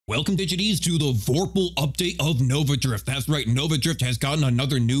Welcome Digitees to the Vorpal update of Nova Drift. That's right, Nova Drift has gotten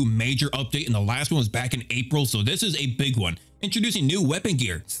another new major update, and the last one was back in April, so this is a big one. Introducing new weapon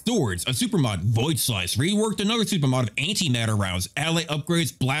gear, swords, a super mod, Void Slice, reworked another super mod of antimatter rounds, ally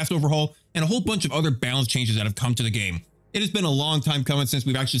upgrades, blast overhaul, and a whole bunch of other balance changes that have come to the game. It has been a long time coming since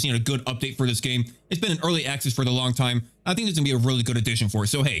we've actually seen a good update for this game. It's been in early access for the long time. I think this is gonna be a really good addition for it.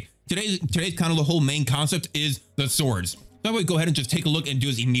 So hey, today's kind of the whole main concept is the swords. So I would go ahead and just take a look and do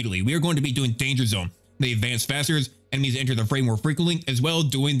this immediately. We are going to be doing Danger Zone. They advance faster, enemies enter the frame more frequently, as well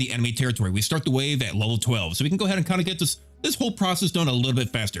doing the enemy territory. We start the wave at level 12, so we can go ahead and kind of get this whole process done a little bit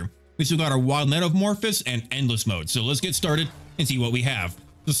faster. We still got our Wild Metamorphosis and Endless mode, so let's get started and see what we have.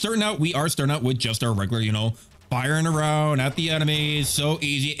 So we are starting out with just our regular, firing around at the enemies, so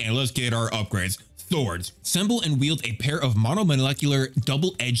easy, and let's get our upgrades. Swords. Assemble and wield a pair of monomolecular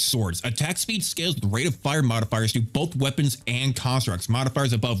double-edged swords. Attack speed scales with rate of fire modifiers to both weapons and constructs.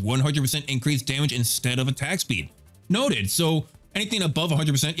 Modifiers above 100% increase damage instead of attack speed. Noted. So anything above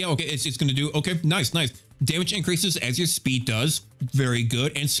 100%, yeah, okay, it's going to do, okay, nice. Damage increases as your speed does. Very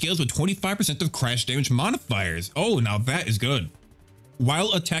good. And scales with 25% of crash damage modifiers. Oh, now that is good.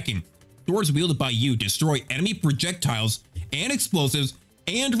 While attacking, swords wielded by you destroy enemy projectiles and explosives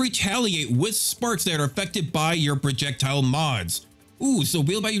and retaliate with sparks that are affected by your projectile mods. Ooh, so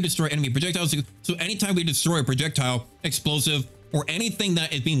wielded by you destroy enemy projectiles. So anytime we destroy a projectile, explosive, or anything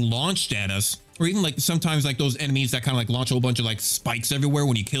that is being launched at us, or even like sometimes like those enemies that kind of like launch a whole bunch of like spikes everywhere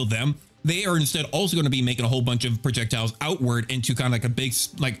when you kill them, they are instead also going to be making a whole bunch of projectiles outward into kind of like a big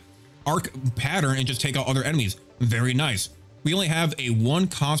like arc pattern and just take out other enemies. Very nice. We only have a 1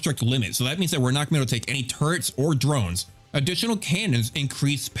 construct limit, so that means that we're not going to be able to take any turrets or drones. Additional cannons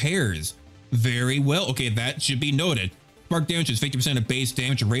increase pairs. Very well. Okay, that should be noted. Spark damage is 50% of base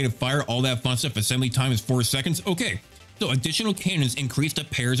damage, rate of fire, all that fun stuff. Assembly time is 4 seconds. Okay, so additional cannons increase the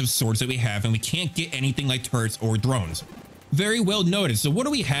pairs of swords that we have, and we can't get anything like turrets or drones. Very well noted. So what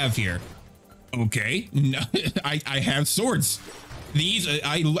do we have here? Okay, I have swords. These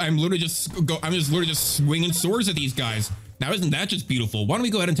I'm literally just swinging swords at these guys. Now isn't that just beautiful? Why don't we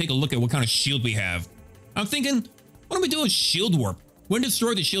go ahead and take a look at what kind of shield we have? I'm thinking, why don't we do a shield warp? When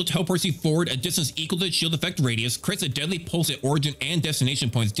destroyed, the shield teleports you forward a distance equal to its shield effect radius, creates a deadly pulse at origin and destination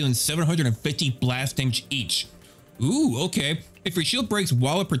points, dealing 750 blast damage each. Ooh, okay. If your shield breaks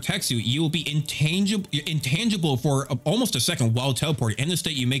while it protects you, you will be intangible for almost a second while teleporting. In this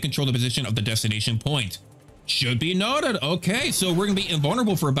state, you may control the position of the destination point. Should be noted. Okay, so we're gonna be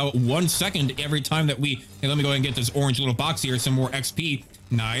invulnerable for about 1 second every time that we, hey, let me go ahead and get this orange little box here, some more XP.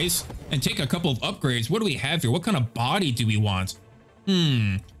 Nice. And take a couple of upgrades. What do we have here? What kind of body do we want?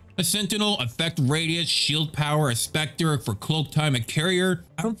 A sentinel, effect radius, shield power, a specter for cloak time, a carrier.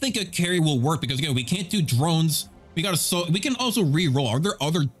 I don't think a carrier will work because again, we can't do drones. We can also re-roll. Are there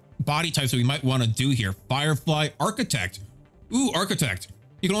other body types that we might want to do here? Firefly, architect. Ooh, architect.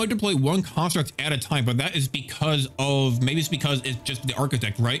 You can only deploy 1 construct at a time, but that is because of, maybe it's because it's just the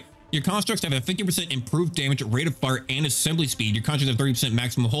architect, right? Your constructs have a 50% improved damage, rate of fire, and assembly speed. Your constructs have 30%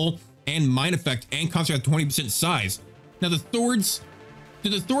 maximum hull and mine effect, and constructs have 20% size. Now the swords, do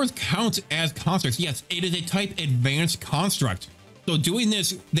the swords count as constructs? Yes, it is a type advanced construct. So doing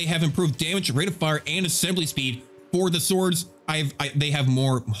this, they have improved damage, rate of fire, and assembly speed. For the swords, they have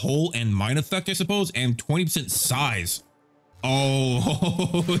more hull and mine effect, I suppose, and 20% size.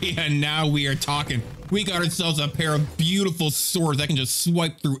 Oh, yeah, now we are talking. We got ourselves a pair of beautiful swords that can just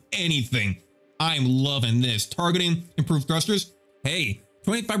swipe through anything. I'm loving this. Targeting, improved thrusters. Hey,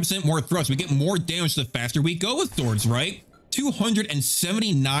 25% more thrust. We get more damage the faster we go with swords, right?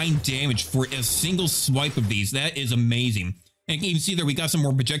 279 damage for a single swipe of these. That is amazing. And you can see there we got some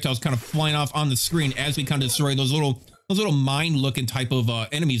more projectiles kind of flying off on the screen as we kind of destroy those little mine-looking type of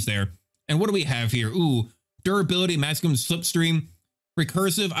enemies there. And what do we have here? Ooh. Durability, maximum slipstream,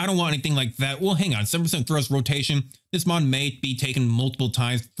 recursive. I don't want anything like that. Well, hang on. 7% thrust rotation. This mod may be taken multiple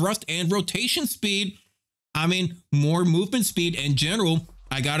times. Thrust and rotation speed. I mean, more movement speed in general.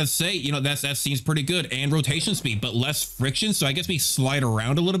 I gotta say, that seems pretty good. And rotation speed, but less friction. So I guess we slide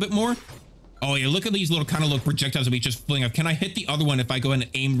around a little bit more. Oh yeah, look at these little projectiles that we just fling off. Can I hit the other one if I go ahead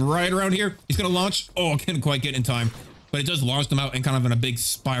and aim right around here? He's gonna launch. Oh, I can't quite get in time, but it does launch them out in kind of in a big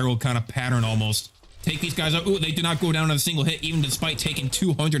spiral kind of pattern almost. Take these guys out. Ooh, they did not go down in a single hit, even despite taking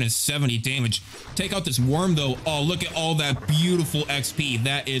 270 damage. Take out this worm, though. Oh, look at all that beautiful XP.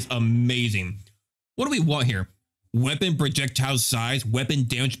 That is amazing. What do we want here? Weapon projectile size, weapon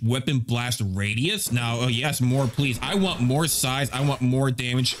damage, weapon blast radius. Now, oh yes, more please. I want more size. I want more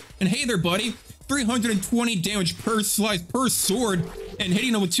damage. And hey there, buddy. 320 damage per slice per sword and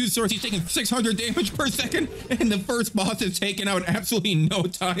hitting him with 2 swords, he's taking 600 damage per second, and the first boss is taken out in absolutely no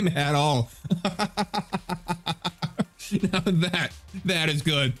time at all. Now that is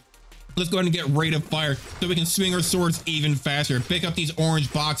good. Let's go ahead and get rate of fire so we can swing our swords even faster. Pick up these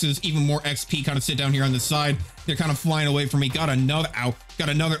orange boxes, even more XP, kind of sit down here on the side. They're kind of flying away from me. Got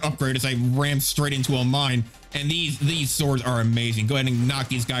another upgrade as I rammed straight into a mine. And these swords are amazing. Go ahead and knock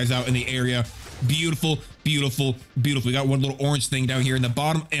these guys out in the area. Beautiful, beautiful, beautiful. We got one little orange thing down here in the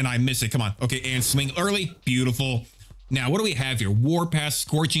bottom, and I miss it. Come on. Okay, and swing early. Beautiful. Now, what do we have here? Warpath,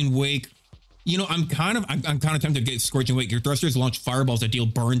 Scorching Wake. You know, I'm kind of tempted to get Scorching Wake. Your thrusters launch fireballs that deal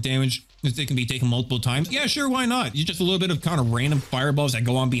burn damage. They can be taken multiple times. Yeah, sure, why not? It's just a little bit of kind of random fireballs that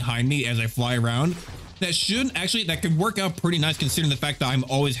go on behind me as I fly around. That could work out pretty nice considering the fact that I'm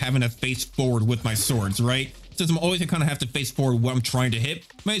always having to face forward with my swords, right? Since I'm always kind of have to face forward what I'm trying to hit,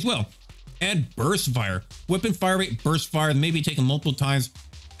 might as well. Add burst fire. Weapon fire rate, burst fire, maybe taken multiple times.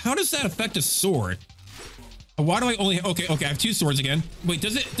 How does that affect a sword? Why do I only, okay, I have 2 swords again. Wait,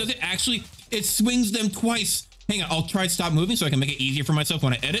 does it actually, it swings them twice. Hang on, I'll try to stop moving so I can make it easier for myself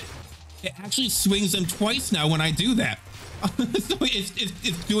when I edit. It actually swings them twice now when I do that. So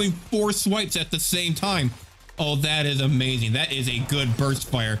it's doing 4 swipes at the same time. Oh, that is amazing. That is a good burst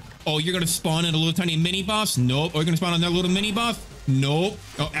fire. Oh, you're gonna spawn in a little tiny mini boss? Nope. Oh, you're gonna spawn on that little mini boss? Nope.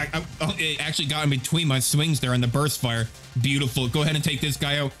 Oh, it actually got in between my swings there on the burst fire. Beautiful. Go ahead and take this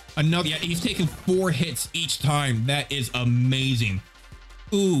guy out. Another, yeah, he's taking 4 hits each time. That is amazing.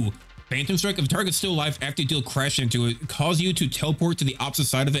 Ooh. Phantom Strike. If the target's still alive after you deal crash into it, cause you to teleport to the opposite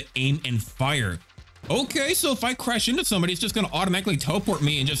side of it, aim, and fire. Okay, so if I crash into somebody, it's just gonna automatically teleport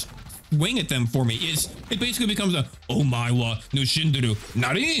me and just swing at them for me. It basically becomes a oh my wa no shinderu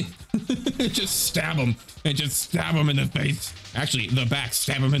nari. Just stab him and just stab him in the face. Actually, the back.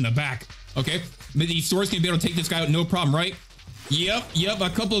 Stab him in the back. Okay, but these swords can be able to take this guy out no problem, right? Yep. A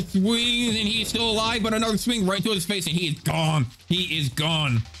couple of swings and he's still alive, but another swing right to his face and he is gone. He is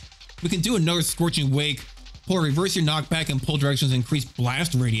gone. We can do another Scorching Wake. Pull reverse your knockback and pull directions, increase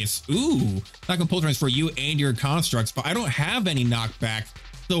blast radius. Ooh, knock and pull directions for you and your constructs, but I don't have any knockback.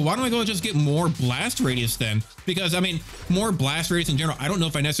 So why don't I go and just get more blast radius then? Because I mean, more blast radius in general. I don't know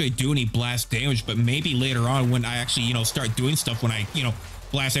if I necessarily do any blast damage, but maybe later on when I actually, you know, start doing stuff when I, you know,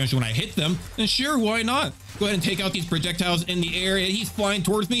 blast damage when I hit them, then sure, why not? Go ahead and take out these projectiles in the air. He's flying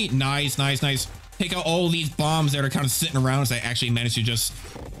towards me. Nice. Take out all these bombs that are kind of sitting around as I actually managed to just,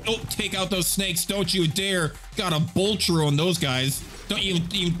 oh, take out those snakes. Don't you dare. Got a bolter on those guys. Don't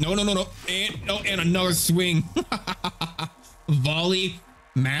even no. And another swing. Volley.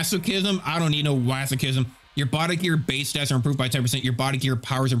 Masochism. I don't need no masochism. Your body gear base stats are improved by 10%. Your body gear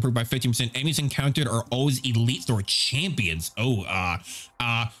powers are improved by 15%. Enemies encountered are always elites or champions. Oh,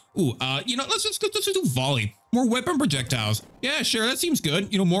 you know, let's just do volley. More weapon projectiles. Yeah, sure, that seems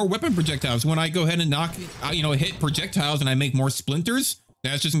good. You know, more weapon projectiles. When I go ahead and knock, you know, hit projectiles and I make more splinters,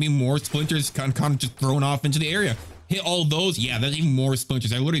 that's just gonna be more splinters kind of just thrown off into the area. Hit all those. Yeah, that's even more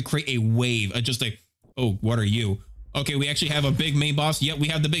splinters. I literally create a wave. Just like, oh, what are you? Okay, we actually have a big main boss. Yep, we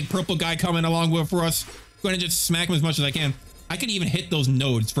have the big purple guy coming along with for us. Go ahead and just smack him as much as I can. I can even hit those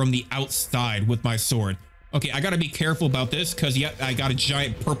nodes from the outside with my sword. Okay, I gotta be careful about this because, yeah, I got a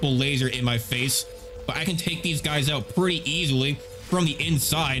giant purple laser in my face. But I can take these guys out pretty easily from the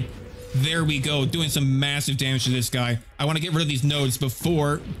inside. There we go, doing some massive damage to this guy. I want to get rid of these nodes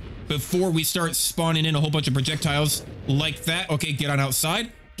before we start spawning in a whole bunch of projectiles like that. Okay, get on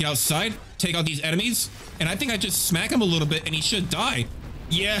outside. Get outside. Take out these enemies. And I think I just smack him a little bit and he should die.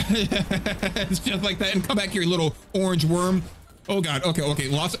 Yeah, it's just like that. And come back here, little orange worm. Oh god, okay.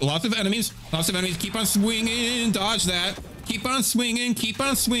 Lots of enemies. Keep on swinging. Dodge that. Keep on swinging.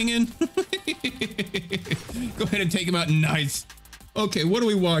 Go ahead and take him out. Nice. Okay, what do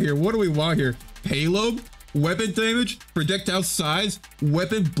we want here? Payload, weapon damage, projectile size,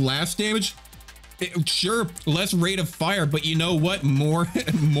 weapon blast damage. Sure, less rate of fire, but you know what? More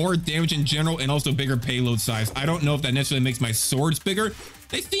damage in general and also bigger payload size. I don't know if that necessarily makes my swords bigger.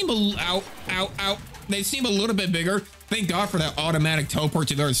 They seem They seem a little bit bigger. Thank God for that automatic teleport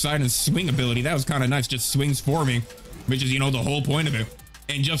to the other side and swing ability. That was kind of nice. Just swings for me, which is, you know, the whole point of it.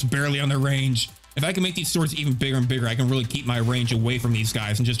 And just barely on the range. If I can make these swords even bigger and bigger, I can really keep my range away from these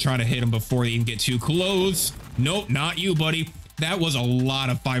guys and just try to hit them before they even get too close. Nope, not you, buddy. That was a lot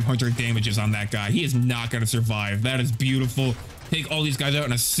of 500 damages on that guy. He is not going to survive. That is beautiful. Take all these guys out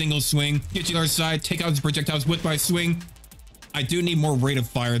in a single swing. Get to the other side. Take out his projectiles with my swing. I do need more rate of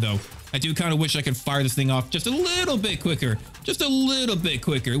fire, though. I do kind of wish I could fire this thing off just a little bit quicker. Just a little bit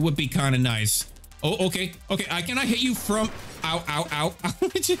quicker. It would be kind of nice. Oh, okay. Okay, can I hit you from... Ow. I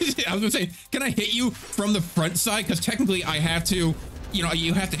was gonna say, can I hit you from the front side? Because technically I have to you know,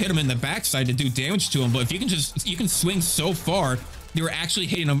 you have to hit them in the backside to do damage to them. But if you can swing so far, you're actually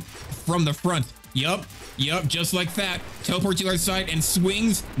hitting them from the front. Yup, just like that. Teleport to the other side and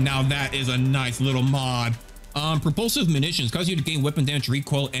swings. Now that is a nice little mod. Propulsive munitions cause you to gain weapon damage,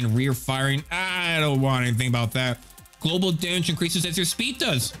 recoil, and rear firing. I don't want anything about that. Global damage increases as your speed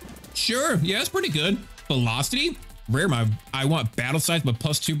does. Sure, yeah, that's pretty good. Velocity? Rare mod. I want battle size, but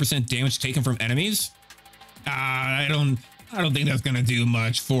plus 2% damage taken from enemies. I don't think that's gonna do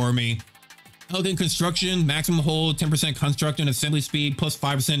much for me. Elegant construction, maximum hold, 10% construct and assembly speed, plus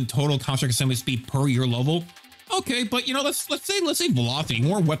 5% total construct assembly speed per your level. Okay, but you know, let's say velocity,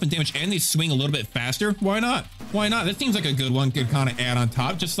 more weapon damage, and they swing a little bit faster. Why not? Why not? That seems like a good one. Could kind of add on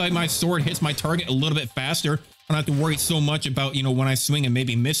top. Just like my sword hits my target a little bit faster. I don't have to worry so much about, you know, when I swing and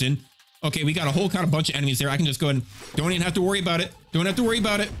maybe missing. Okay, we got a whole kind of bunch of enemies there. I can just go ahead and don't even have to worry about it. Don't have to worry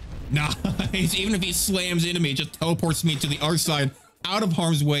about it. Nice. Even if he slams into me, it just teleports me to the other side out of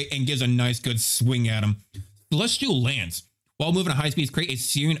harm's way and gives a nice good swing at him. Celestial Lance. While moving at high speeds, create a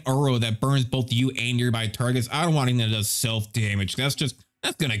searing arrow that burns both you and nearby targets. I don't want anything that does self-damage. That's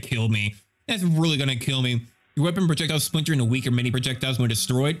gonna kill me. That's really gonna kill me. Your weapon projectiles splinter into weaker mini projectiles when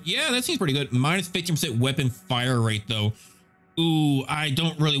destroyed. Yeah, that seems pretty good. Minus 15% weapon fire rate though. Ooh, I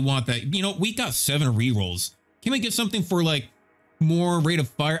don't really want that. You know, we got 7 rerolls. Can we get something for like more rate of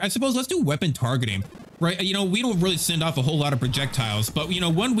fire? I suppose let's do weapon targeting, right? You know, we don't really send off a whole lot of projectiles, but you know,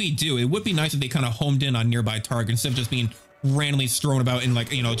 when we do, it would be nice if they kind of homed in on nearby targets instead of just being randomly strewn about in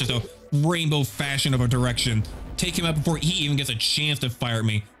like, you know, just a rainbow fashion of a direction. Take him out before he even gets a chance to fire at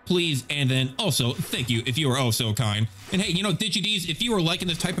me, please. And then also, thank you if you are oh so kind. And hey, you know, DigiDs, if you are liking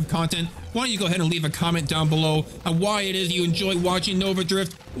this type of content, why don't you go ahead and leave a comment down below on why it is you enjoy watching Nova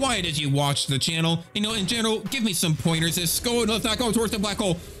Drift, why it is you watch the channel. You know, in general, give me some pointers. Let's not go towards the black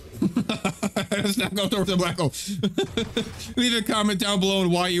hole. Let's not go towards the black hole. Leave a comment down below on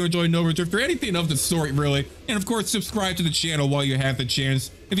why you enjoy Nova Drift or anything of the sort, really. And of course, subscribe to the channel while you have the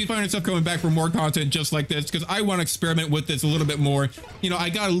chance. If you find yourself coming back for more content just like this, because I want to experiment with this a little bit more. You know, I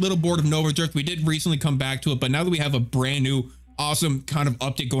got a little bored of Nova Drift. We did recently come back to it, but now that we have a brand new, awesome kind of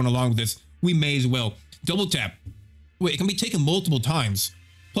update going along with this, we may as well. Double tap. Wait, it can be taken multiple times.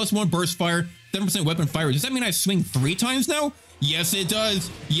 Plus 1 burst fire, 7% weapon fire. Does that mean I swing 3 times now? Yes, it does.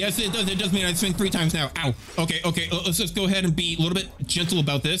 Yes, it does. It does mean I swing 3 times now. Ow. Okay. Let's just go ahead and be a little bit gentle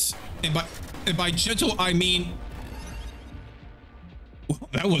about this. And by gentle, I mean...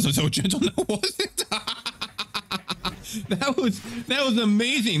 That wasn't so gentle, no, was it? That was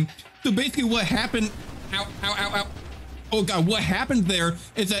amazing. So basically what happened... Ow. Oh god, what happened there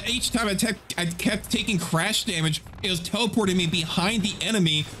is that each time I kept taking crash damage, it was teleporting me behind the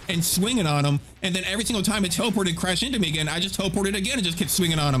enemy and swinging on him. And then every single time it teleported and crashed into me again, I just teleported again and just kept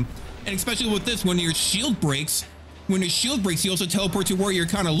swinging on him. And especially with this, when your shield breaks, you also teleport to where you're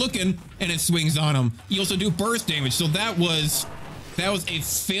kind of looking and it swings on him. You also do burst damage. So that was a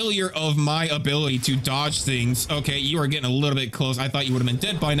failure of my ability to dodge things. Okay, you are getting a little bit close. I thought you would have been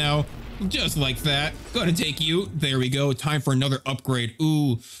dead by now. Just like that. Gonna take you. There we go. Time for another upgrade.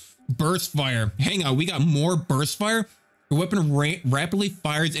 Ooh, burst fire. Hang on, we got more burst fire. The weapon rapidly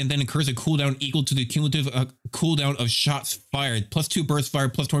fires and then incurs a cooldown equal to the cumulative cooldown of shots fired. Plus 2 burst fire,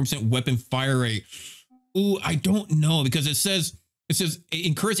 plus 20% weapon fire rate. Ooh, I don't know because it says it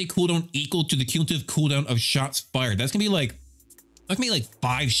incurs a cooldown equal to the cumulative cooldown of shots fired. That's gonna be like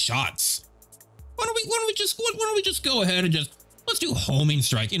 5 shots. Why don't we just go ahead and just let's do homing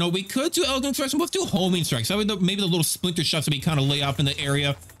strike. You know, we could do elegant strikes, but let's do homing strikes. So maybe the little splinter shots that we kind of lay off in the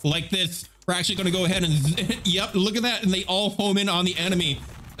area like this. We're actually going to go ahead and yep, look at that, and they all home in on the enemy.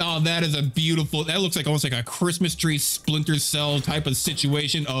 Oh, that is a beautiful. That looks like almost like a Christmas tree splinter cell type of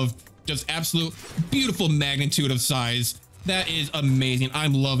situation of just absolute beautiful magnitude of size. That is amazing.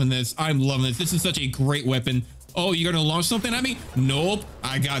 I'm loving this. I'm loving this. This is such a great weapon. Oh, you're gonna launch something at me? Nope,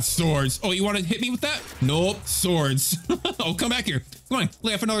 I got swords. Oh, you want to hit me with that? Nope, swords. Oh, come back here. Come on,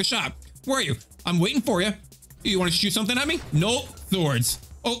 lay off another shot. Where are you? I'm waiting for you. You want to shoot something at me? Nope, swords.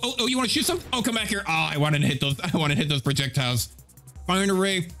 Oh, you want to shoot something? Oh, come back here. Oh, I wanted to hit those projectiles. Firing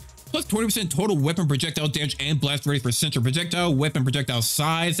array. Plus 20% total weapon projectile damage and blast rate for center projectile, weapon projectile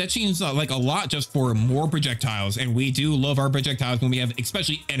size. That seems like a lot just for more projectiles. And we do love our projectiles when we have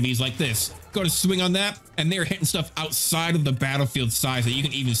especially enemies like this. Go to swing on that, and they're hitting stuff outside of the battlefield size that you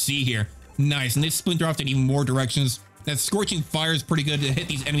can even see here. Nice, and they splinter off in even more directions. That scorching fire is pretty good to hit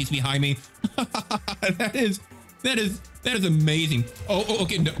these enemies behind me. That is amazing. Oh,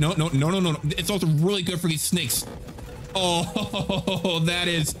 okay, no. It's also really good for these snakes. Oh, that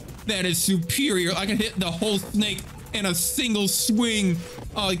is superior. I can hit the whole snake in a single swing.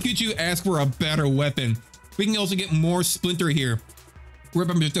 Could you ask for a better weapon? We can also get more splinter here.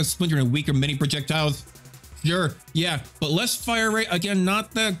 weapon projectiles splintering and weaker mini projectiles. Sure, yeah, but less fire rate, again,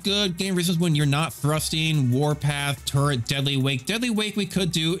 not that good. Gain resistance when you're not thrusting. Warpath, turret, deadly wake. Deadly wake we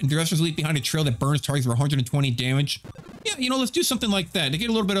could do. And Dresser's leap behind a trail that burns targets for 120 damage. Yeah, you know, let's do something like that to get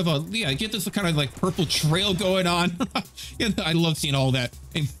a little bit of a, yeah, get this kind of like purple trail going on. Yeah, I love seeing all that.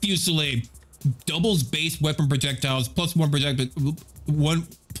 And Fusillade doubles base weapon projectiles, plus one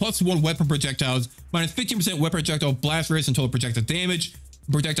weapon projectiles, minus 15% weapon projectile blast radius and total projectile damage.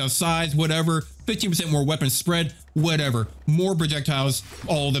 Projectile size, whatever, 15% more weapon spread, whatever. More projectiles,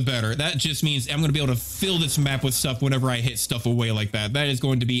 all the better. That just means I'm going to be able to fill this map with stuff whenever I hit stuff away like that. That is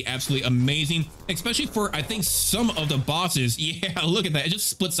going to be absolutely amazing, especially for, I think, some of the bosses. Yeah, look at that. It just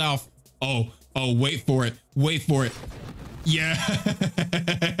splits off. Oh, wait for it. Wait for it. Yeah.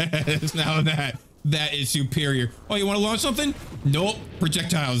 Now that is superior. Oh, you want to launch something? Nope.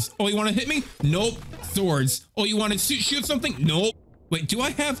 Projectiles. Oh, you want to hit me? Nope. Swords. Oh, you want to shoot something? Nope. Wait, do I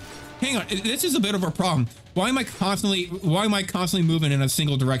have, hang on, this is a bit of a problem. Why am I constantly moving in a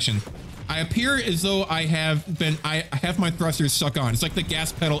single direction? I appear as though I have my thrusters stuck on. It's like the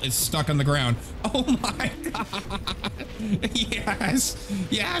gas pedal is stuck on the ground. Oh my God. Yes,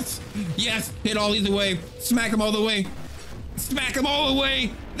 yes, yes. Hit all these away. Smack them all the way. Smack them all the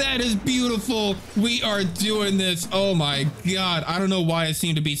way. That is beautiful. We are doing this. Oh my God. I don't know why I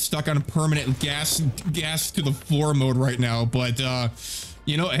seem to be stuck on permanent gas to the floor mode right now, but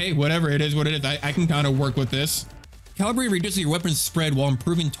you know, hey, whatever, it is what it is. I can kind of work with this. Calibrate reduces your weapon spread while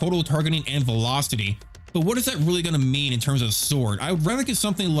improving total targeting and velocity. But what is that really going to mean in terms of sword? I would rather get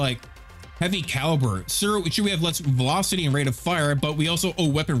something like heavy caliber. Sure, we have less velocity and rate of fire, but we also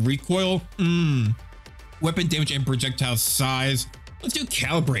weapon recoil. Weapon damage and projectile size. Let's do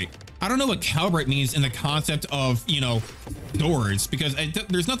calibrate. I don't know what calibrate means in the concept of, you know, swords, because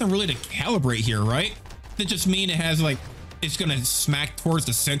there's nothing really to calibrate here, right? Does it just mean it has like, it's gonna smack towards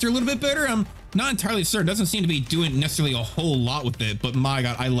the center a little bit better? I'm not entirely certain. It doesn't seem to be doing necessarily a whole lot with it, but my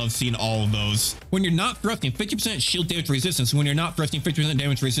God, I love seeing all of those. When you're not thrusting, 50% shield damage resistance. When you're not thrusting, 50%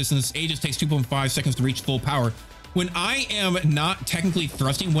 damage resistance. Aegis takes 2.5 seconds to reach full power. When I am not technically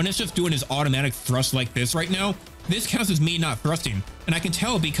thrusting, when it's just doing his automatic thrust like this right now, this counts as me not thrusting. And I can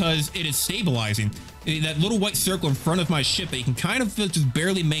tell because it is stabilizing. That little white circle in front of my ship that you can kind of just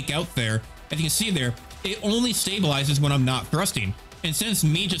barely make out there, as you can see there, it only stabilizes when I'm not thrusting. And since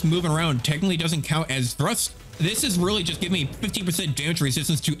me just moving around technically doesn't count as thrust, this is really just giving me 15% damage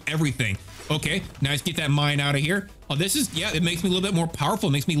resistance to everything. Okay, nice, get that mine out of here. Oh, this is, yeah, it makes me a little bit more powerful.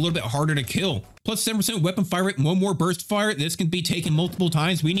 It makes me a little bit harder to kill. Plus 7% weapon fire rate, one more burst fire. This can be taken multiple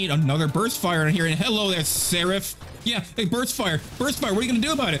times. We need another burst fire in here. And hello there, Seraph. Yeah, hey, burst fire. Burst fire, what are you gonna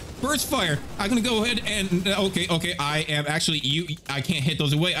do about it? Burst fire. I'm gonna go ahead and, okay, I am actually, I can't hit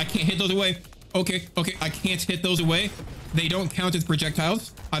those away. I can't hit those away. Okay, I can't hit those away. They don't count as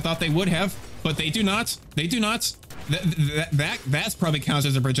projectiles. I thought they would have, but they do not. They do not. That's probably counts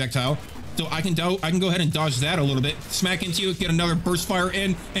as a projectile. So I can go ahead and dodge that a little bit. Smack into you, get another burst fire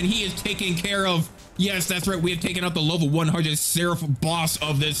in, and he is taken care of. Yes, that's right. We have taken out the level 100 Seraph boss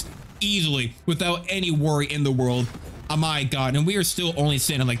of this easily without any worry in the world. Oh my God. And we are still only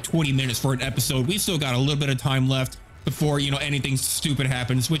sitting at like 20 minutes for an episode. We still got a little bit of time left before, you know, anything stupid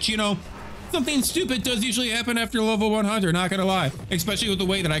happens, which, you know, something stupid does usually happen after level 100, not gonna lie. Especially with the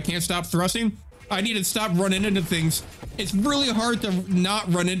way that I can't stop thrusting. I need to stop running into things. It's really hard to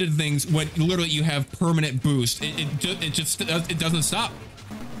not run into things when literally you have permanent boost. It doesn't stop.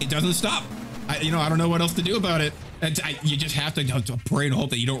 It doesn't stop. I don't know what else to do about it. You just have to pray and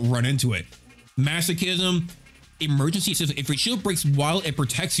hope that you don't run into it. Masochism. Emergency system. If your shield breaks while it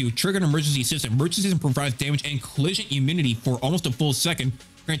protects you, trigger an emergency system. Emergency system provides damage and collision immunity for almost a full second.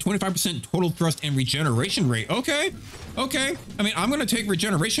 Grant 25% total thrust and regeneration rate. Okay. I mean, I'm going to take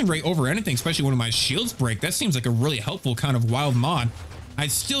regeneration rate over anything, especially when my shields break. That seems like a really helpful kind of wild mod. I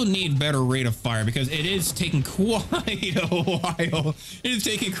still need better rate of fire because it is taking quite a while. It is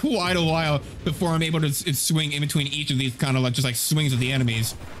taking quite a while before I'm able to swing in between each of these kind of like just like swings of the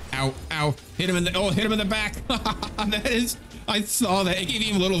enemies. Ow. Hit him in the back. That is, I saw that. It gave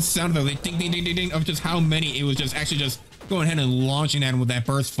even a little sound of like ding, ding, ding, ding, ding of just how many it was just actually just going ahead and launching at him with that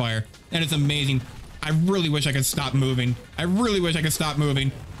burst fire. That is amazing. I really wish I could stop moving.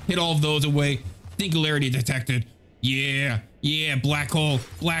 Hit all of those away. Singularity detected. Yeah, black hole.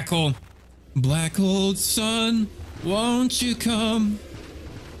 Black hole sun, won't you come?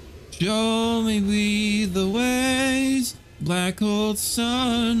 Show me the ways. Black hole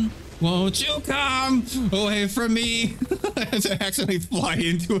sun, won't you come away from me? As I accidentally fly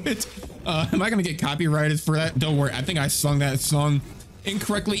into it. Am I gonna get copyrighted for that? Don't worry, I think I sung that song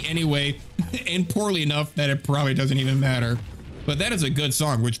incorrectly anyway, and poorly enough that it probably doesn't even matter. But that is a good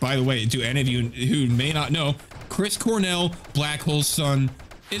song, which, by the way, to any of you who may not know, Chris Cornell, Black Hole's son.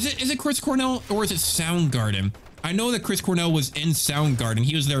 Is it Chris Cornell or is it Soundgarden? I know that Chris Cornell was in Soundgarden.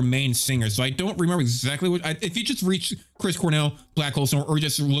 He was their main singer, so I don't remember exactly what. If you just reach Chris Cornell, Black Hole Son, or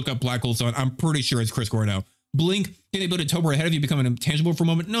just look up Black Hole Son, I'm pretty sure it's Chris Cornell. Blink, can they build a Tober ahead of you, becoming intangible for a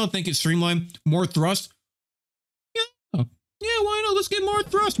moment? No, thank you. Streamline, more thrust. Yeah, why not? Let's get more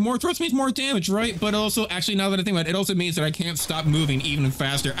thrust. More thrust means more damage, right? But also, actually, now that I think about it, it also means that I can't stop moving even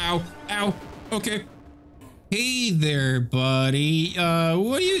faster. Ow, ow. Okay. Hey there, buddy.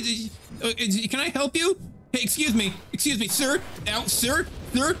 What do you? Can I help you? Hey, excuse me, sir. Ow, sir,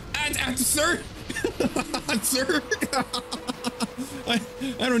 sir, sir, sir. I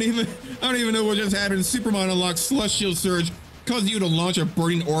don't even know what just happened. Supermon unlocks Celestial Surge, causing you to launch a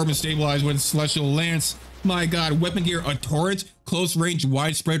burning orb and stabilize when Celestial Lance. My God, weapon gear, a torrent, close range,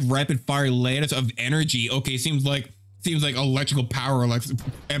 widespread, rapid fire lattice of energy. Okay, seems like electrical power, like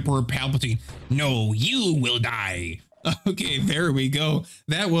Emperor Palpatine. No, you will die. Okay, there we go.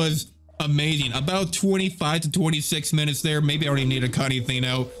 That was amazing. About 25 to 26 minutes there. Maybe I don't even need to cut anything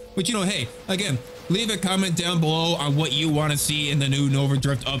out. But you know, hey, again, leave a comment down below on what you want to see in the new Nova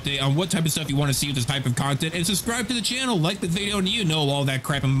Drift update, on what type of stuff you want to see with this type of content, and subscribe to the channel, like the video, and you know all that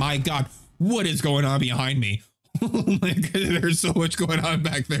crap. And my God, what is going on behind me? Oh my God, there's so much going on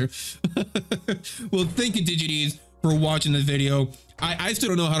back there. Well, thank you, DigiDs, for watching this video. I still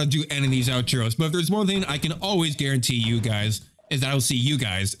don't know how to do any of these outros, but if there's one thing I can always guarantee you guys is that I'll see you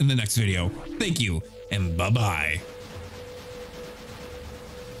guys in the next video. Thank you, and bye-bye.